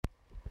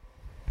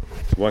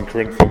1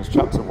 Corinthians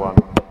chapter 1,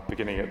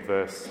 beginning at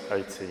verse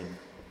 18.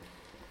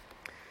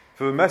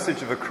 For the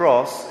message of the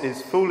cross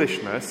is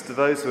foolishness to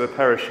those who are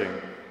perishing,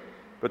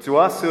 but to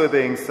us who are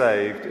being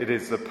saved, it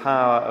is the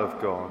power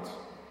of God.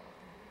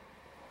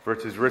 For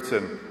it is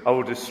written, I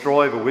will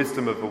destroy the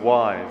wisdom of the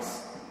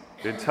wise,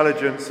 the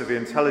intelligence of the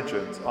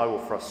intelligent I will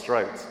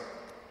frustrate.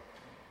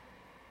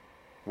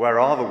 Where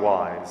are the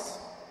wise?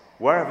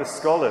 Where are the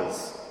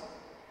scholars?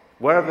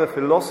 Where are the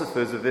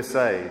philosophers of this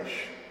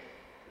age?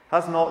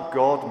 Has not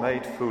God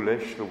made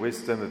foolish the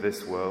wisdom of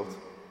this world?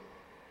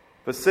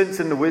 For since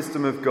in the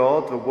wisdom of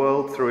God, the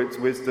world through its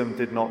wisdom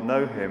did not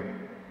know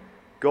him,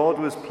 God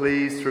was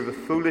pleased through the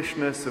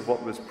foolishness of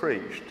what was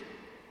preached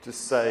to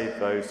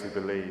save those who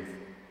believe.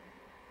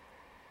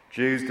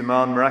 Jews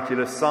demand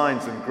miraculous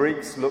signs and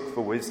Greeks look for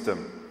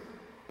wisdom,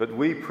 but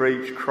we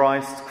preach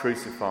Christ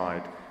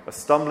crucified, a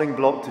stumbling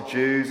block to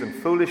Jews and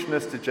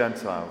foolishness to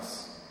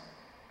Gentiles.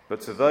 But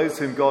to those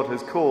whom God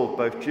has called,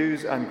 both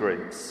Jews and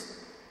Greeks,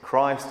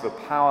 Christ the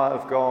power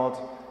of God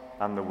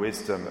and the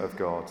wisdom of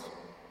God.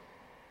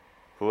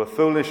 For the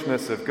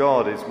foolishness of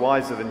God is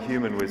wiser than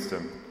human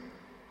wisdom,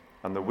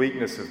 and the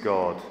weakness of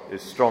God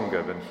is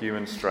stronger than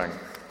human strength.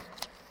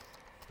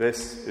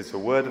 This is the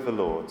word of the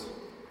Lord.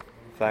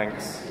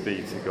 Thanks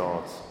be to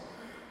God.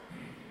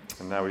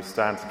 And now we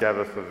stand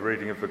together for the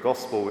reading of the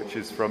Gospel, which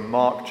is from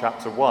Mark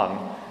chapter 1,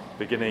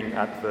 beginning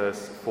at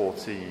verse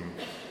 14,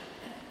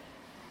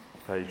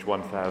 page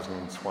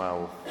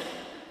 1012.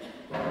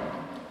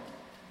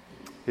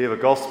 Hear the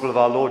Gospel of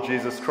our Lord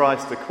Jesus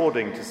Christ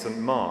according to St.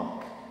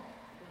 Mark.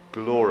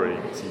 Glory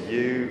to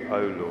you, O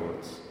Lord.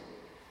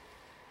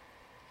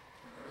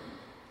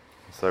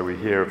 So we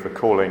hear of the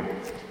calling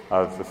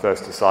of the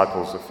first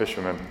disciples of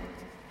fishermen.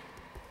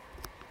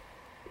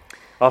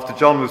 After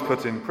John was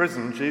put in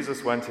prison,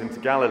 Jesus went into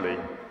Galilee,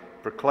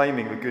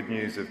 proclaiming the good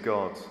news of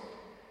God.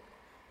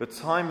 The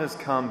time has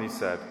come, he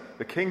said.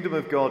 The kingdom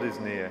of God is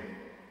near.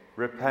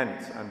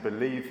 Repent and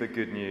believe the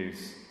good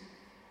news.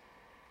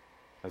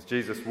 As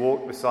Jesus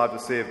walked beside the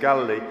Sea of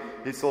Galilee,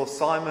 he saw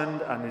Simon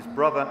and his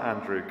brother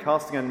Andrew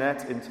casting a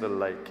net into the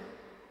lake,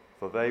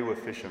 for they were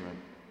fishermen.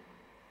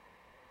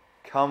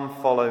 Come,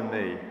 follow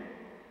me,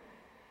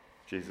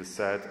 Jesus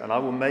said, and I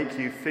will make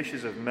you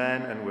fishers of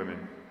men and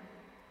women.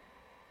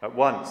 At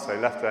once they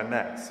left their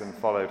nets and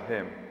followed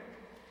him.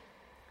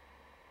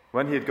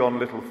 When he had gone a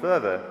little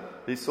further,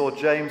 he saw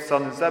James,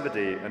 son of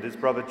Zebedee, and his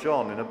brother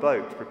John in a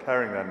boat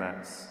preparing their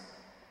nets.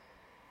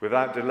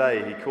 Without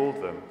delay he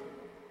called them,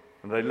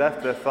 and they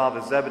left their father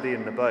Zebedee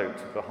in the boat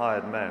with the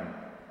hired men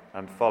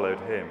and followed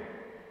him.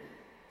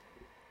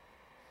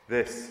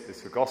 This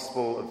is the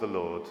gospel of the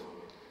Lord.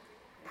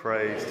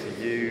 Praise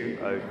to you,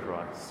 O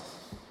Christ.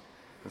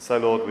 And so,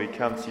 Lord, we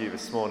come to you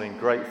this morning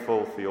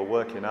grateful for your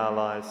work in our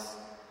lives,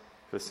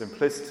 for the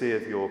simplicity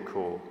of your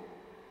call.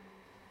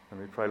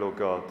 And we pray, Lord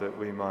God, that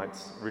we might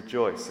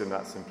rejoice in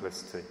that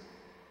simplicity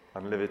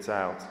and live it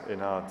out in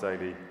our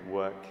daily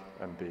work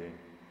and being.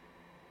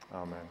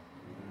 Amen.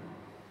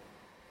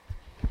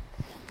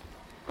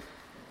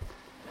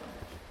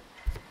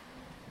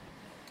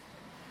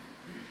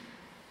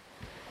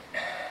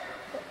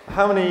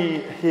 How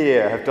many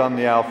here have done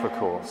the Alpha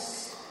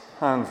course?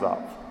 Hands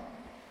up.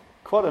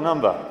 Quite a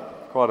number.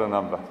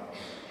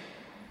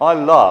 I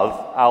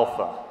love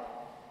Alpha,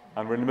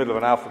 and we're in the middle of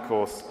an Alpha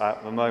course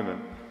at the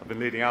moment. I've been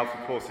leading Alpha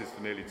courses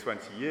for nearly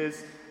 20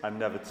 years and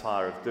never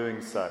tire of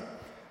doing so.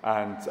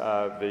 And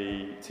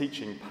the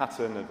teaching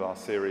pattern of our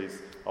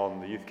series on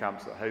the youth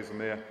camps at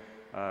Hazelmere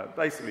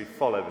basically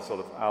follow the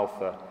sort of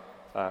Alpha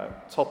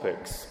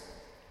topics,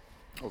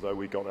 although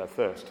we got there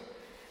first.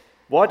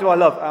 Why do I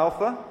love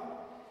Alpha?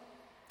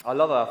 I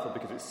love Alpha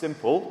because it's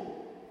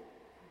simple.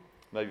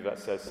 Maybe that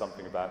says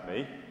something about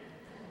me.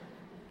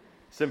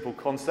 Simple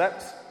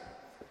concepts,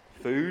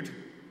 food,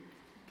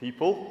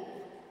 people,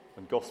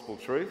 and gospel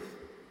truth.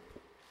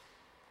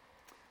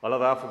 I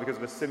love Alpha because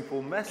of a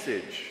simple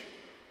message,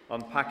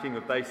 unpacking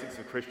the basics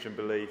of Christian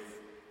belief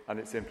and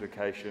its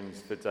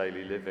implications for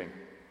daily living.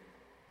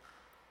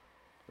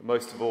 But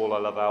most of all, I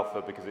love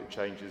Alpha because it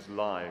changes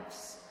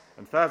lives.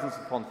 And thousands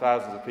upon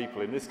thousands of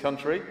people in this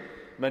country,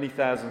 many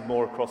thousands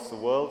more across the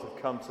world, have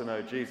come to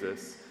know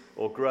Jesus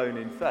or grown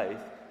in faith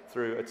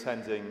through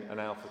attending an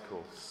Alpha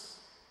course.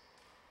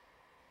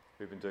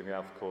 We've been doing the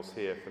Alpha course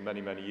here for many,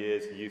 many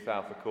years. The Youth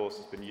Alpha course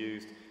has been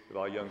used with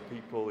our young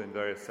people in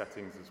various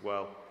settings as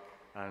well,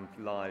 and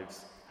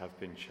lives have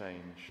been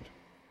changed.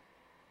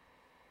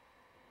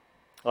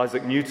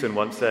 Isaac Newton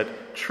once said,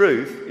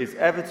 "Truth is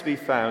ever to be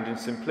found in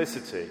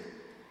simplicity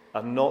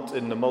and not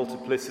in the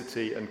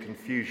multiplicity and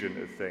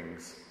confusion of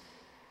things."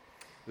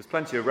 There's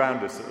plenty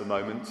around us at the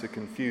moment to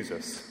confuse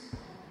us.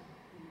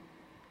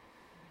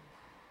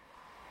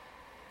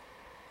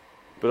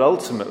 But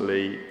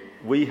ultimately,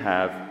 we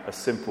have a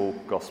simple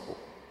gospel,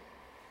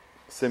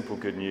 simple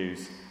good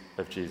news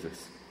of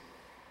Jesus.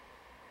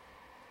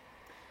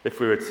 If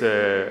we were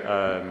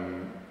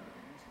to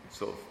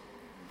sort of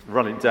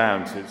run it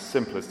down to its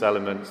simplest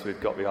elements, we've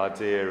got the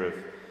idea of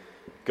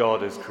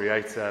God as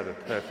creator, the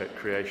perfect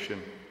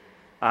creation,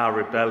 our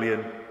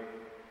rebellion,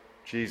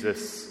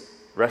 Jesus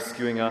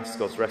rescuing us,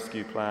 God's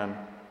rescue plan,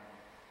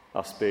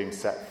 us being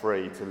set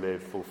free to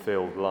live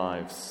fulfilled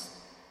lives.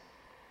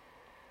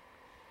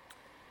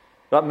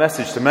 That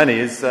message to many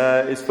is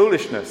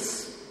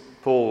foolishness.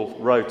 Paul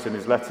wrote in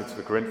his letter to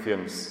the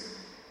Corinthians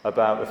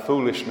about the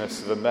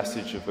foolishness of the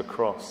message of the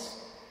cross.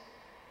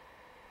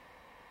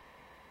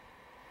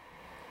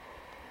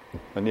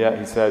 And yet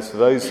he says, for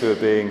those who are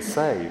being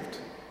saved,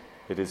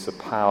 it is the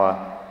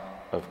power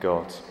of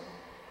God.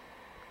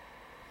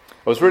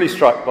 I was really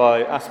struck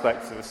by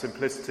aspects of the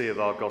simplicity of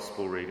our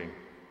gospel reading.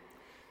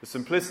 The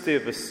simplicity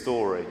of the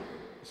story.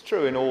 It's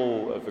true in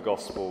all of the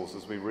Gospels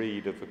as we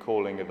read of the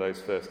calling of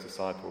those first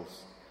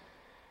disciples.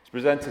 It's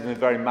presented in a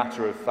very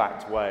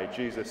matter-of-fact way.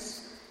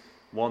 Jesus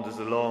wanders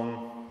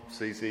along,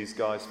 sees these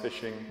guys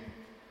fishing,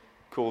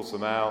 calls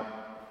them out,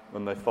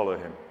 and they follow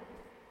him.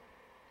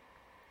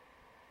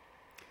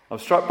 I'm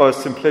struck by the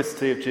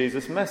simplicity of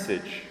Jesus'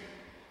 message.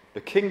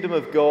 The kingdom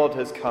of God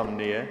has come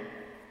near.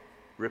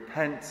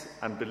 Repent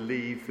and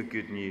believe the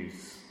good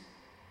news.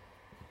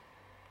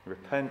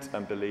 Repent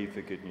and believe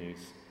the good news.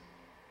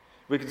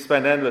 We can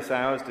spend endless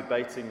hours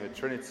debating the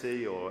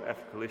Trinity or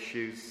ethical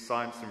issues,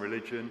 science and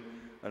religion,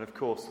 and of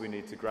course we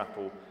need to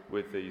grapple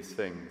with these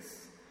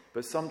things.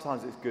 But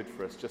sometimes it's good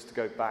for us just to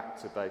go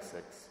back to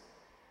basics,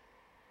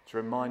 to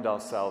remind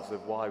ourselves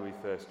of why we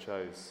first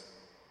chose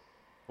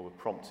or were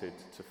prompted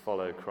to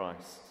follow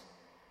Christ.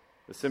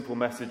 The simple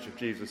message of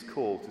Jesus'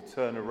 call to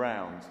turn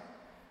around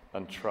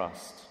and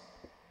trust.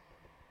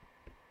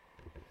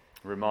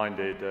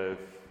 Reminded of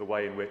the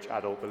way in which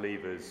adult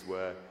believers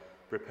were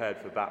prepared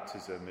for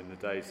baptism in the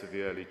days of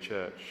the early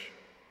church.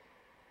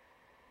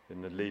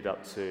 In the lead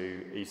up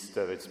to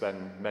Easter, they'd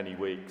spend many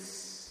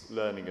weeks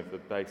learning of the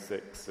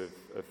basics of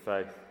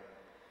faith.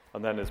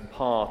 And then as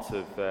part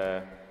of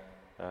their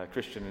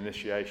Christian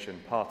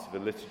initiation, part of the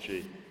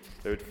liturgy,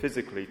 they would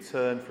physically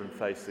turn from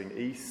facing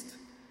east,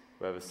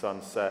 where the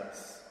sun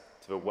sets,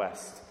 to the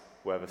west,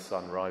 where the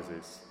sun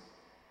rises.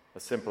 A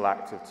simple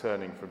act of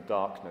turning from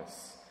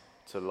darkness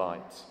to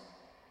light.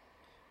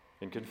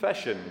 In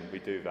confession, we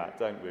do that,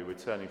 don't we? We're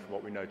turning from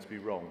what we know to be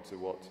wrong to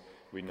what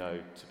we know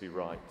to be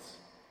right,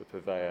 the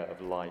purveyor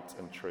of light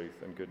and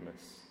truth and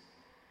goodness.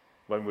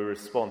 When we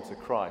respond to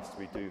Christ,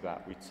 we do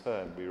that. We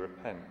turn, we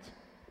repent.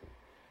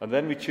 And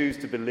then we choose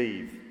to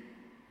believe.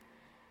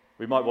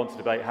 We might want to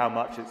debate how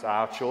much it's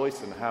our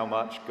choice and how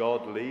much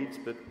God leads,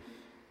 but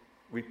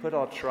we put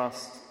our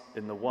trust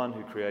in the one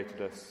who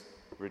created us,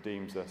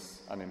 redeems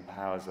us, and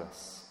empowers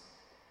us.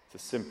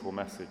 It's a simple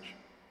message.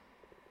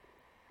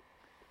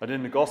 And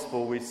in the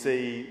gospel, we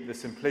see the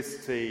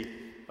simplicity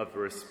of the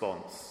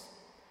response.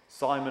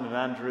 Simon and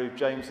Andrew,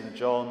 James and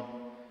John,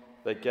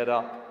 they get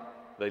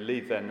up, they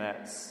leave their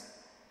nets,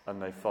 and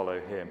they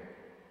follow him.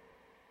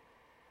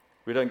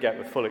 We don't get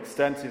the full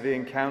extent of the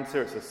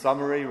encounter. It's a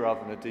summary rather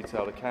than a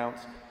detailed account.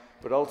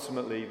 But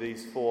ultimately,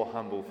 these four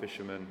humble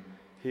fishermen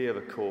hear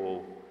the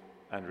call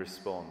and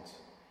respond.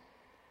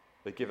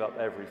 They give up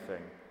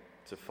everything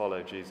to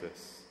follow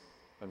Jesus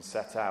and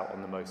set out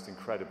on the most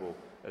incredible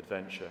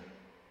adventure.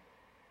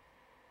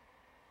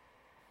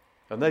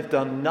 And they've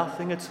done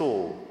nothing at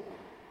all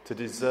to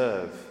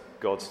deserve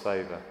God's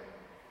favour,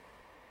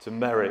 to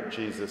merit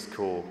Jesus'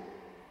 call.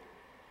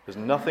 There's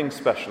nothing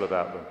special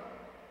about them.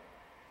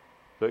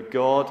 But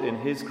God, in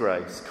his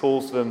grace,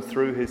 calls them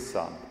through his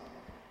Son,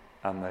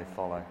 and they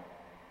follow.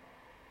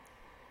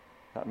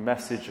 That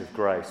message of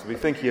grace. We'll be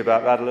thinking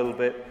about that a little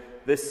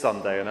bit this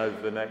Sunday and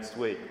over the next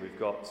week. We've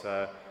got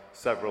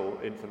several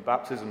infant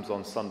baptisms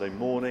on Sunday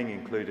morning,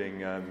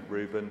 including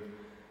Reuben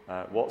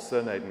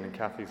Watson, Aidan and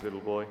Kathy's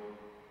little boy.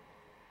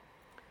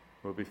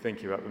 We'll be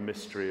thinking about the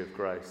mystery of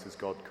grace as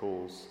God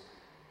calls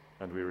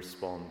and we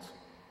respond.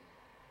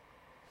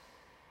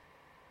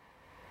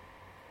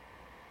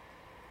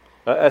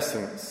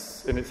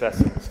 In its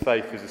essence,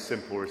 faith is a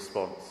simple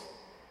response.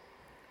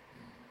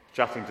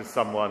 Chatting to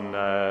someone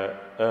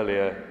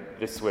earlier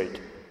this week,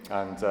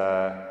 and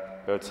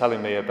they were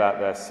telling me about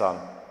their son,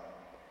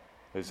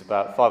 who's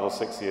about 5 or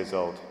 6 years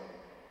old.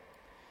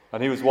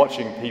 And he was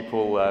watching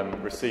people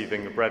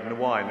receiving the bread and the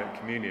wine at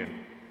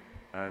communion.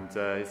 And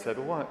he said,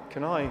 well,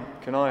 can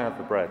I have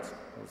the bread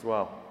as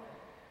well?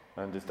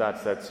 And his dad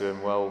said to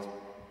him, well,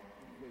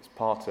 it's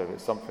part of it.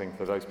 It's something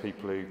for those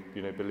people who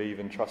believe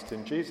and trust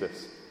in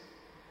Jesus.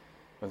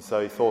 And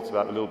so he thought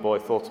about the little boy,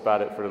 thought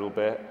about it for a little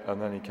bit,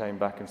 and then he came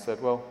back and said,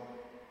 well,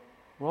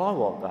 I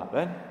want that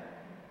then.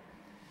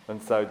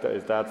 And so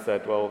his dad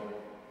said, well,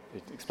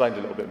 he explained a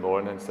little bit more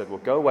and then said, well,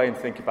 go away and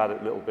think about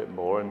it a little bit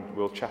more and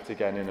we'll chat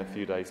again in a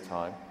few days'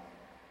 time.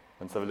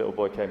 And so the little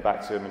boy came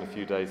back to him in a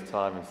few days'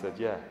 time and said,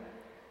 yeah,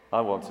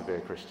 I want to be a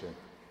Christian.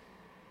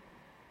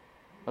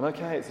 And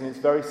okay, it's in its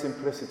very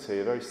simplicity,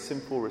 a very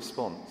simple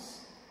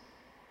response,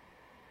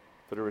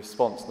 but a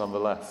response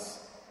nonetheless.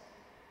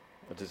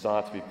 A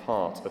desire to be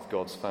part of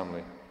God's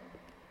family.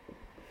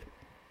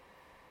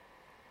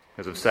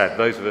 As I've said,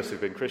 those of us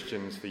who've been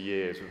Christians for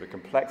years, with the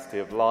complexity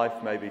of life,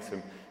 maybe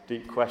some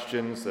deep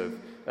questions of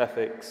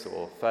ethics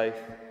or faith,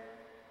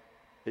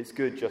 it's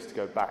good just to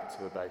go back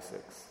to the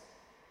basics,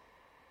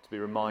 to be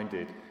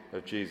reminded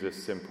of Jesus'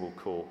 simple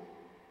call.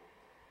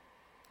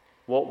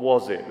 What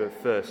was it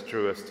that first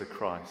drew us to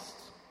Christ?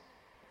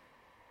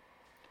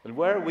 And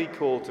where are we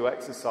called to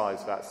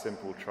exercise that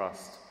simple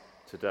trust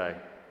today?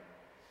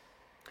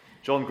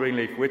 John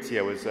Greenleaf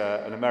Whittier was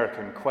an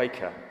American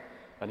Quaker,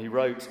 and he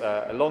wrote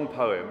a long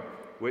poem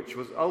which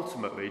was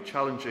ultimately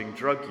challenging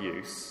drug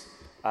use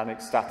and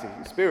ecstatic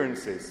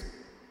experiences.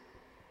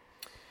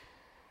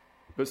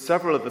 But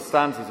several of the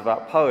stanzas of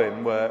that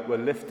poem were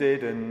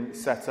lifted and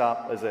set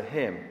up as a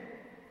hymn,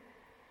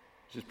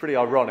 which is pretty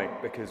ironic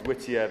because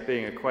Whittier,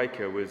 being a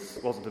Quaker,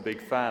 wasn't a big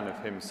fan of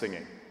hymn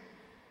singing.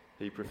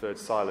 He preferred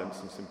silence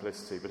and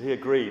simplicity, but he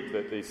agreed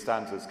that these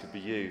stanzas could be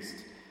used,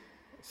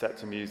 set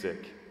to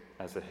music,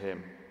 as a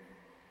hymn.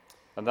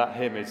 And that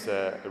hymn is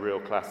a real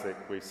classic.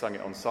 We sung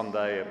it on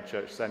Sunday at the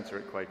church centre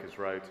at Quakers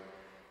Road,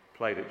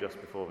 played it just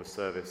before the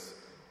service,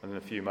 and in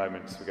a few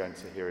moments we're going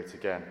to hear it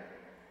again.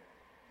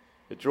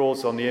 It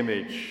draws on the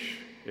image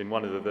in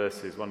one of the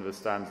verses, one of the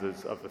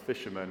stanzas, of the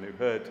fisherman who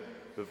heard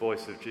the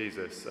voice of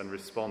Jesus and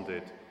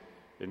responded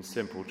in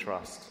simple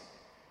trust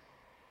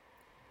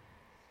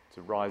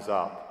to rise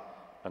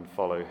up and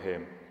follow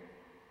him.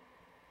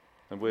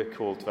 And we're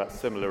called to that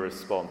similar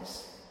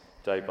response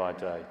day by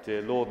day.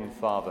 Dear Lord and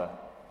Father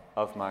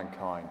of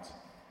mankind,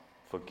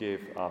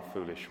 forgive our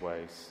foolish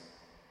ways.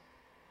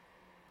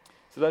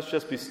 So let's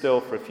just be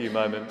still for a few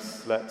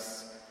moments.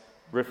 Let's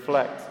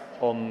reflect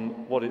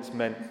on what it's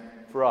meant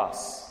for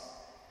us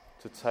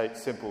to take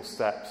simple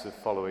steps of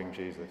following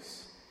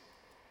Jesus.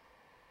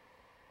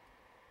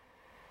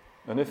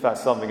 And if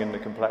that's something in the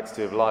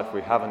complexity of life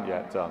we haven't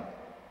yet done,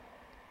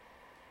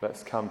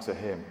 let's come to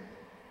him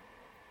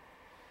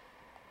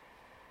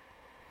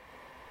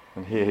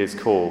and hear his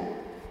call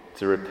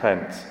to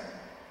repent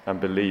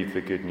and believe the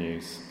good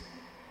news.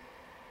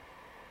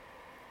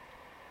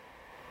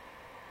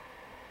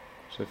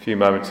 So a few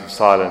moments of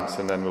silence,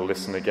 and then we'll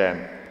listen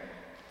again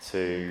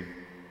to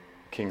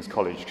King's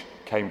College,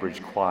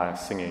 Cambridge Choir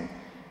singing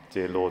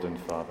Dear Lord and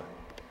Father.